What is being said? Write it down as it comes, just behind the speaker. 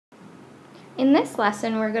In this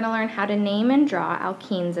lesson, we're going to learn how to name and draw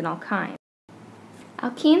alkenes and alkynes.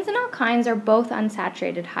 Alkenes and alkynes are both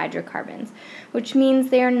unsaturated hydrocarbons, which means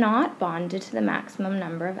they are not bonded to the maximum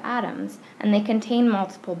number of atoms, and they contain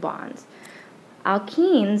multiple bonds.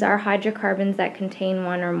 Alkenes are hydrocarbons that contain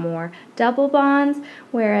one or more double bonds,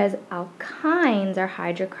 whereas alkynes are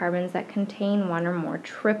hydrocarbons that contain one or more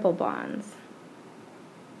triple bonds.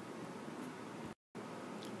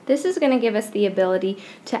 This is going to give us the ability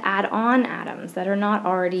to add on atoms that are not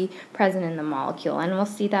already present in the molecule, and we'll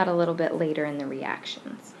see that a little bit later in the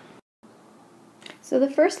reactions. So the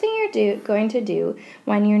first thing you're going to do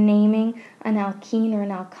when you're naming an alkene or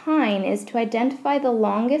an alkyne is to identify the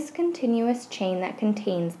longest continuous chain that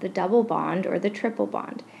contains the double bond or the triple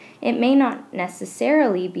bond. It may not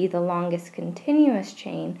necessarily be the longest continuous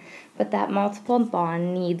chain, but that multiple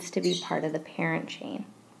bond needs to be part of the parent chain.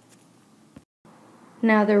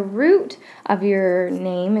 Now the root of your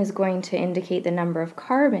name is going to indicate the number of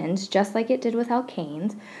carbons, just like it did with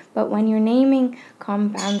alkanes, but when you're naming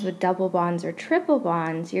compounds with double bonds or triple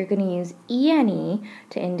bonds, you're going to use ENE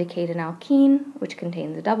to indicate an alkene, which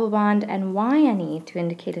contains a double bond, and YNE to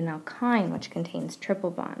indicate an alkyne, which contains triple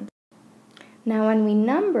bonds. Now when we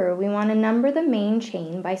want to number the main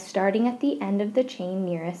chain by starting at the end of the chain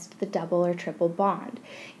nearest the double or triple bond,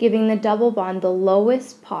 giving the double bond the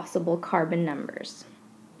lowest possible carbon numbers.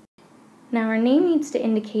 Now our name needs to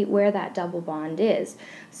indicate where that double bond is,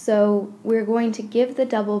 so we're going to give the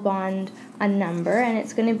double bond a number, and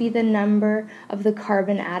it's going to be the number of the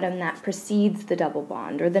carbon atom that precedes the double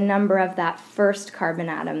bond, or the number of that first carbon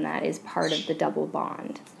atom that is part of the double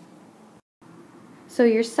bond. So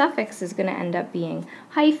your suffix is going to end up being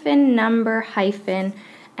hyphen, number, hyphen,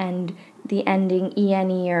 and the ending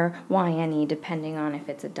ENE or YNE, depending on if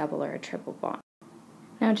it's a double or a triple bond.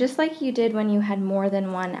 Now, just like you did when you had more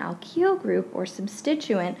than one alkyl group or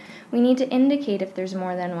substituent, we need to indicate if there's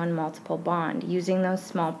more than one multiple bond using those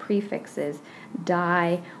small prefixes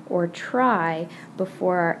di or tri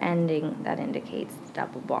before our ending that indicates the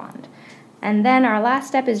double bond. And then our last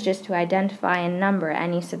step is just to identify and number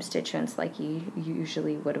any substituents like you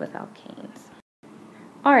usually would with alkanes.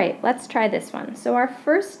 Alright, let's try this one. So our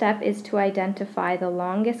first step is to identify the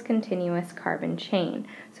longest continuous carbon chain.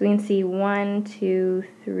 So we can see 1, 2,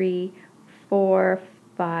 3, 4,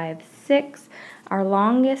 5, 6. Our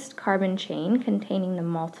longest carbon chain containing the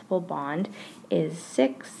multiple bond is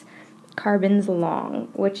 6 carbons long,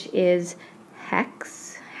 which is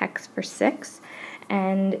hex for 6.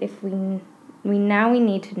 And if we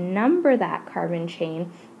need to number that carbon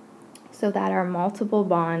chain so that our multiple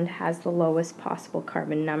bond has the lowest possible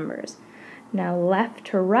carbon numbers. Now left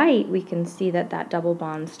to right, we can see that that double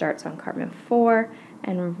bond starts on carbon 4,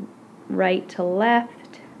 and right to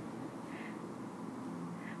left,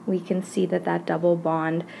 we can see that that double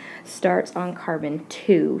bond starts on carbon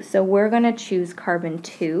 2. So we're going to choose carbon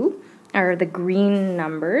 2, or the green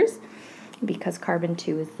numbers, because carbon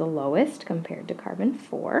 2 is the lowest compared to carbon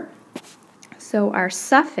 4. So our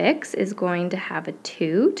suffix is going to have a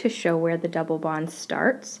 2 to show where the double bond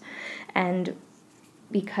starts, and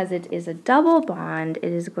because it is a double bond,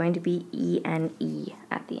 it is going to be ENE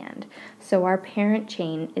at the end. So our parent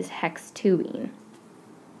chain is hextuene.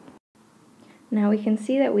 Now we can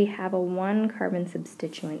see that we have a 1 carbon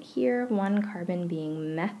substituent here, 1 carbon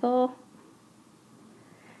being methyl,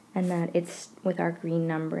 and that it's with our green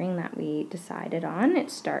numbering that we decided on. It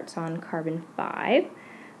starts on carbon 5.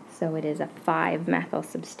 So it is a 5-methyl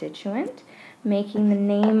substituent, making the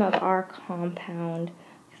name of our compound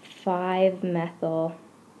 5-methyl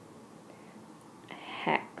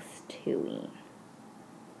hextuene.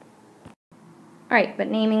 Alright, but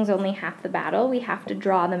naming's only half the battle. We have to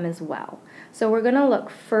draw them as well. So we're going to look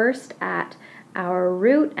first at our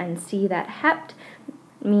root and see that hept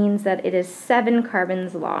means that it is 7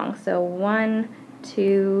 carbons long. So 1,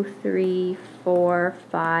 2, 3, 4,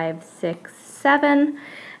 5, 6, 7.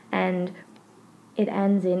 And it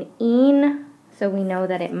ends in ene, so we know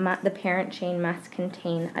that the parent chain must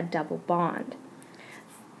contain a double bond.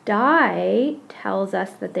 Di tells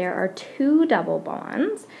us that there are 2 double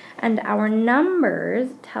bonds, and our numbers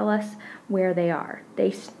tell us where they are.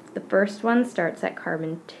 The first one starts at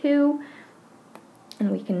carbon 2,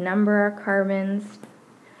 and we can number our carbons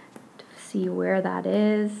to see where that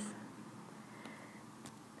is.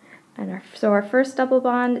 And so our first double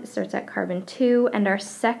bond starts at carbon 2, and our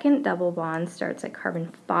second double bond starts at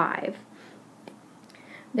carbon 5.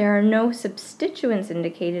 There are no substituents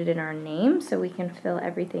indicated in our name, so we can fill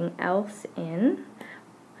everything else in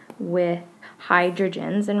with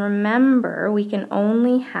hydrogens. And remember, we can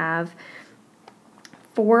only have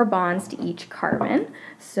 4 bonds to each carbon.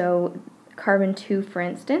 So carbon 2, for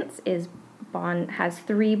instance, is bond has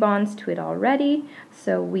 3 bonds to it already,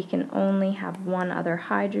 so we can only have one other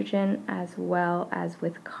hydrogen, as well as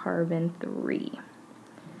with carbon 3.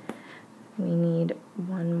 We need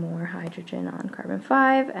one more hydrogen on carbon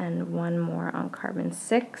 5 and one more on carbon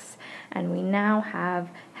 6, and we now have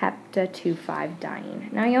hepta-2,5-diene.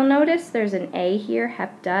 Now you'll notice there's an A here,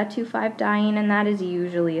 hepta-2,5-diene, and that is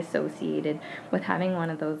usually associated with having one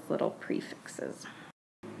of those little prefixes.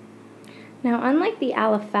 Now, unlike the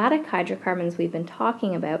aliphatic hydrocarbons we've been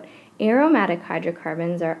talking about, aromatic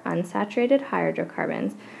hydrocarbons are unsaturated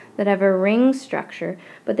hydrocarbons that have a ring structure,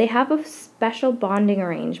 but they have a special bonding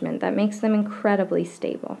arrangement that makes them incredibly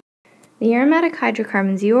stable. The aromatic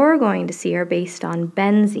hydrocarbons you're going to see are based on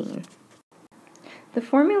benzene. The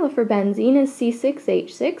formula for benzene is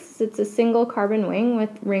C6H6. It's a single carbon ring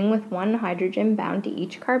with one hydrogen bound to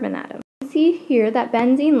each carbon atom. See here that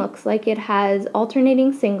benzene looks like it has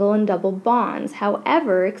alternating single and double bonds.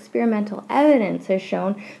 However, experimental evidence has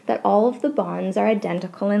shown that all of the bonds are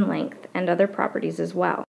identical in length and other properties as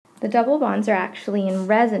well. The double bonds are actually in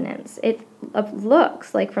resonance. It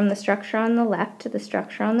looks like from the structure on the left to the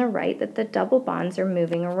structure on the right that the double bonds are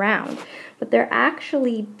moving around. But they're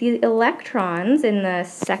actually, the electrons in the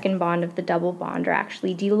second bond of the double bond are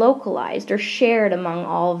actually delocalized or shared among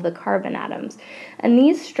all of the carbon atoms. And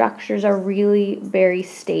these structures are really very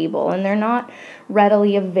stable, and they're not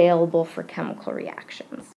readily available for chemical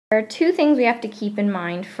reactions. There are 2 things we have to keep in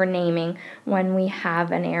mind for naming when we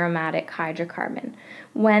have an aromatic hydrocarbon.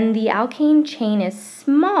 When the alkane chain is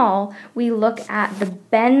small, we look at the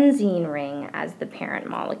benzene ring as the parent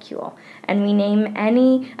molecule, and we name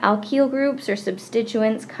any alkyl groups or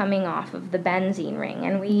substituents coming off of the benzene ring,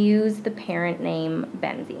 and we use the parent name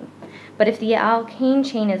benzene. But if the alkane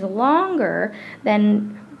chain is longer,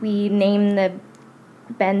 then we name the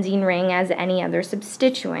benzene ring as any other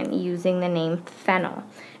substituent using the name phenyl.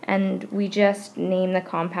 And we just name the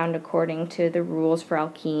compound according to the rules for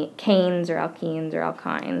alkenes or alkenes or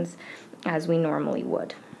alkynes as we normally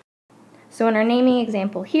would. So in our naming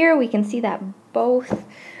example here, we can see that both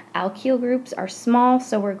alkyl groups are small,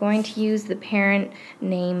 so we're going to use the parent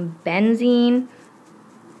name benzene,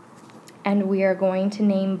 and we are going to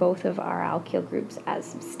name both of our alkyl groups as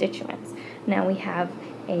substituents. Now we have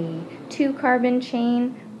a 2-carbon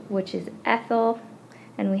chain, which is ethyl,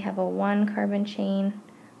 and we have a 1-carbon chain,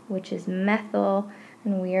 which is methyl,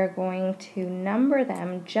 and we are going to number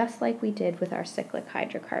them just like we did with our cyclic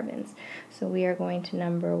hydrocarbons. So we are going to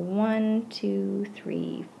number 1, 2,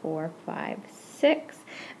 3, 4, 5, 6,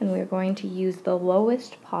 and we're going to use the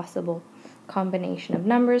lowest possible combination of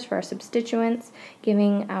numbers for our substituents,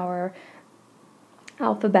 giving our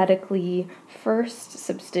alphabetically first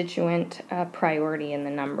substituent priority in the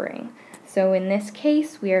numbering. So in this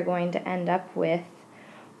case, we are going to end up with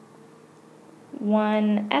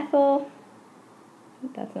 1 ethyl,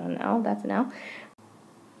 that's not an L, that's an L,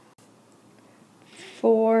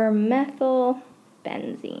 4 methyl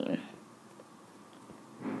benzene.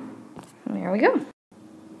 There we go.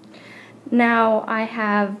 Now I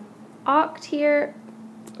have oct here.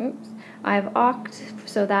 Oops. I have oct,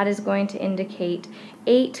 so that is going to indicate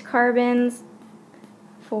 8 carbons.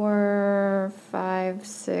 4, 5,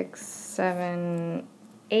 6, 7,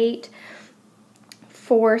 8.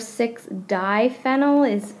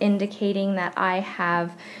 4,6-diphenyl is indicating that I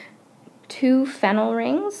have 2 phenyl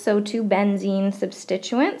rings, so 2 benzene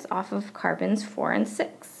substituents off of carbons 4 and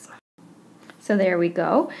 6. So there we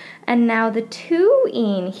go. And now the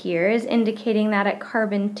 2-ene here is indicating that at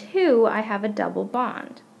carbon 2 I have a double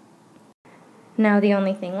bond. Now the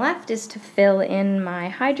only thing left is to fill in my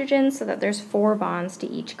hydrogen so that there's 4 bonds to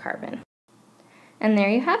each carbon. And there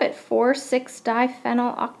you have it,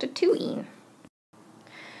 4,6-diphenyl octa-2-ene.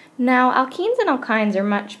 Now, alkenes and alkynes are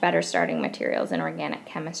much better starting materials in organic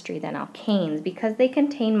chemistry than alkanes because they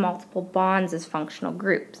contain multiple bonds as functional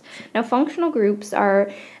groups. Now, functional groups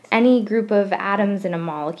are any group of atoms in a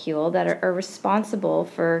molecule that are responsible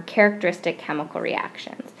for characteristic chemical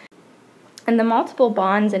reactions. And the multiple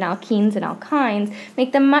bonds in alkenes and alkynes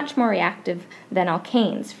make them much more reactive than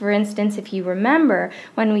alkanes. For instance, if you remember,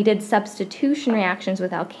 when we did substitution reactions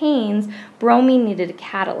with alkanes, bromine needed a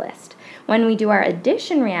catalyst. When we do our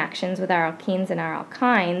addition reactions with our alkenes and our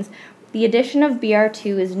alkynes, the addition of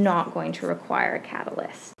Br2 is not going to require a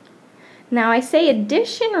catalyst. Now I say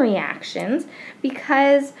addition reactions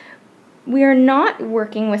because we are not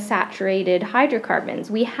working with saturated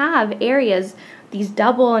hydrocarbons. We have areas, these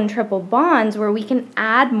double and triple bonds, where we can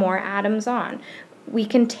add more atoms on. We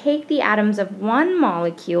can take the atoms of one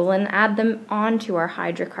molecule and add them onto our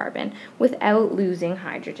hydrocarbon without losing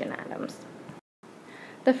hydrogen atoms.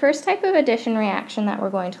 The first type of addition reaction that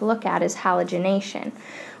we're going to look at is halogenation,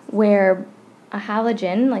 where a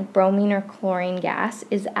halogen, like bromine or chlorine gas,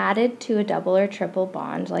 is added to a double or triple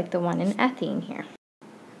bond like the one in ethene here.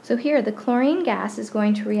 So here, the chlorine gas is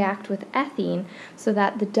going to react with ethene so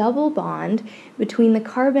that the double bond between the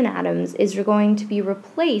carbon atoms is going to be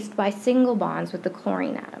replaced by single bonds with the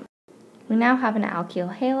chlorine atom. We now have an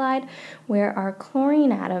alkyl halide where our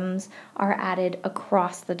chlorine atoms are added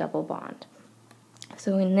across the double bond.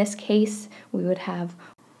 So in this case, we have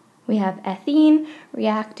ethene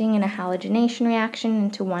reacting in a halogenation reaction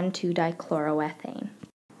into 1,2-dichloroethane.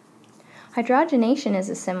 Hydrogenation is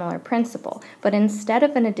a similar principle, but instead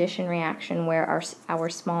of an addition reaction where our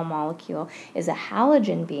small molecule is a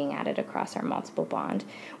halogen being added across our multiple bond,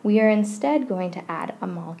 we are instead going to add a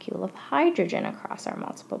molecule of hydrogen across our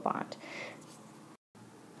multiple bond.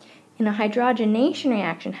 In a hydrogenation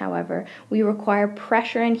reaction, however, we require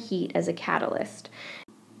pressure and heat as a catalyst.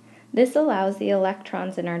 This allows the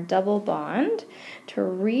electrons in our double bond to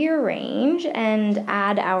rearrange and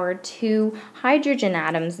add our two hydrogen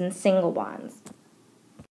atoms in single bonds,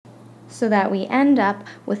 so that we end up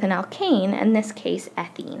with an alkane, in this case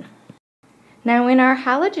ethene. Now in our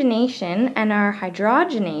halogenation and our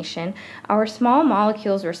hydrogenation, our small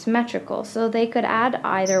molecules were symmetrical, so they could add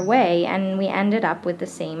either way and we ended up with the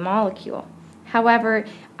same molecule. However,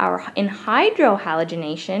 in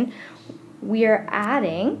hydrohalogenation, we are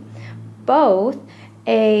adding both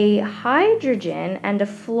a hydrogen and a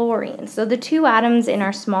fluorine. So the two atoms in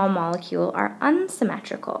our small molecule are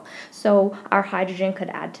unsymmetrical. So our hydrogen could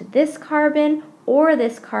add to this carbon or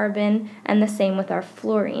this carbon, and the same with our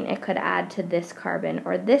fluorine. It could add to this carbon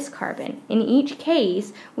or this carbon. In each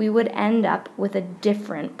case, we would end up with a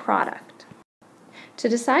different product. To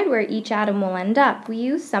decide where each atom will end up, we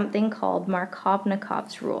use something called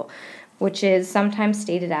Markovnikov's rule, which is sometimes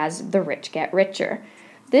stated as the rich get richer.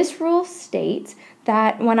 This rule states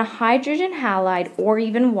that when a hydrogen halide, or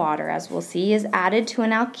even water, as we'll see, is added to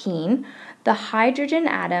an alkene, the hydrogen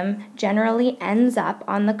atom generally ends up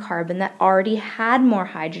on the carbon that already had more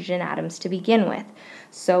hydrogen atoms to begin with.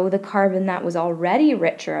 So the carbon that was already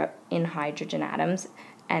richer in hydrogen atoms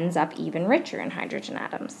ends up even richer in hydrogen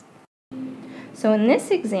atoms. So in this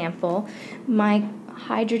example, my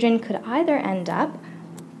hydrogen could either end up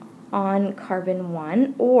on carbon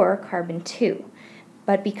 1 or carbon 2.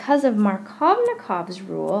 But because of Markovnikov's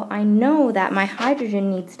rule, I know that my hydrogen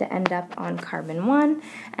needs to end up on carbon 1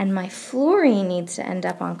 and my fluorine needs to end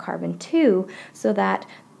up on carbon 2 so that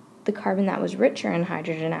the carbon that was richer in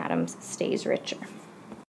hydrogen atoms stays richer.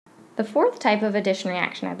 The fourth type of addition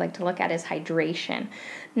reaction I'd like to look at is hydration.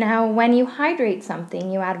 Now, when you hydrate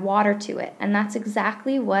something, you add water to it, and that's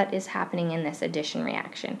exactly what is happening in this addition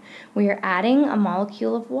reaction. We are adding a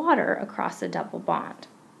molecule of water across a double bond,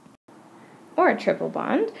 or a triple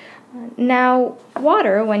bond. Now,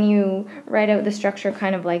 water, when you write out the structure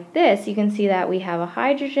kind of like this, you can see that we have a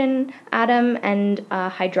hydrogen atom and a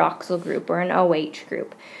hydroxyl group, or an OH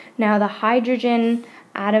group. Now, the hydrogen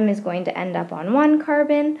atom is going to end up on one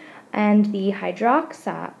carbon, and the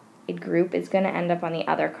hydroxide group is going to end up on the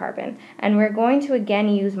other carbon. And we're going to again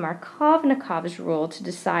use Markovnikov's rule to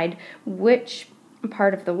decide which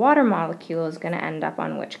part of the water molecule is going to end up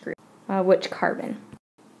on which group, which carbon.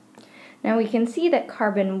 Now we can see that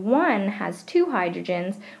carbon 1 has 2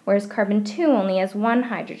 hydrogens, whereas carbon 2 only has 1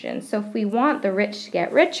 hydrogen. So if we want the rich to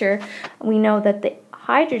get richer, we know that the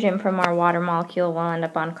hydrogen from our water molecule will end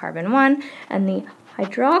up on carbon 1, and the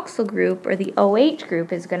hydroxyl group, or the OH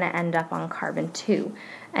group, is going to end up on carbon 2.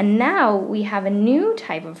 And now we have a new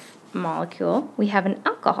type of molecule. We have an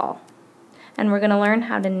alcohol. And we're going to learn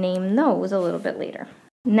how to name those a little bit later.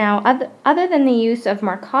 Now, other than the use of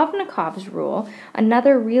Markovnikov's rule,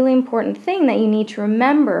 another really important thing that you need to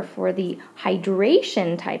remember for the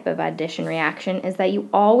hydration type of addition reaction is that you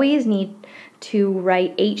always need to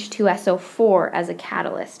write H2SO4 as a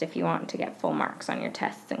catalyst if you want to get full marks on your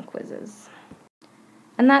tests and quizzes.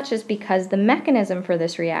 And that's just because the mechanism for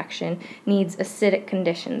this reaction needs acidic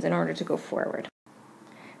conditions in order to go forward.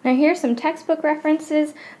 Now here's some textbook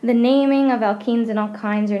references. The naming of alkenes and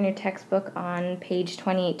alkynes are in your textbook on page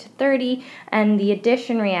 28 to 30, and the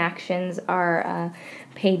addition reactions are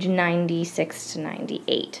page 96 to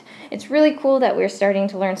 98. It's really cool that we're starting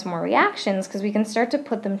to learn some more reactions because we can start to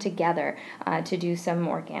put them together to do some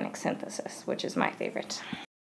organic synthesis, which is my favorite.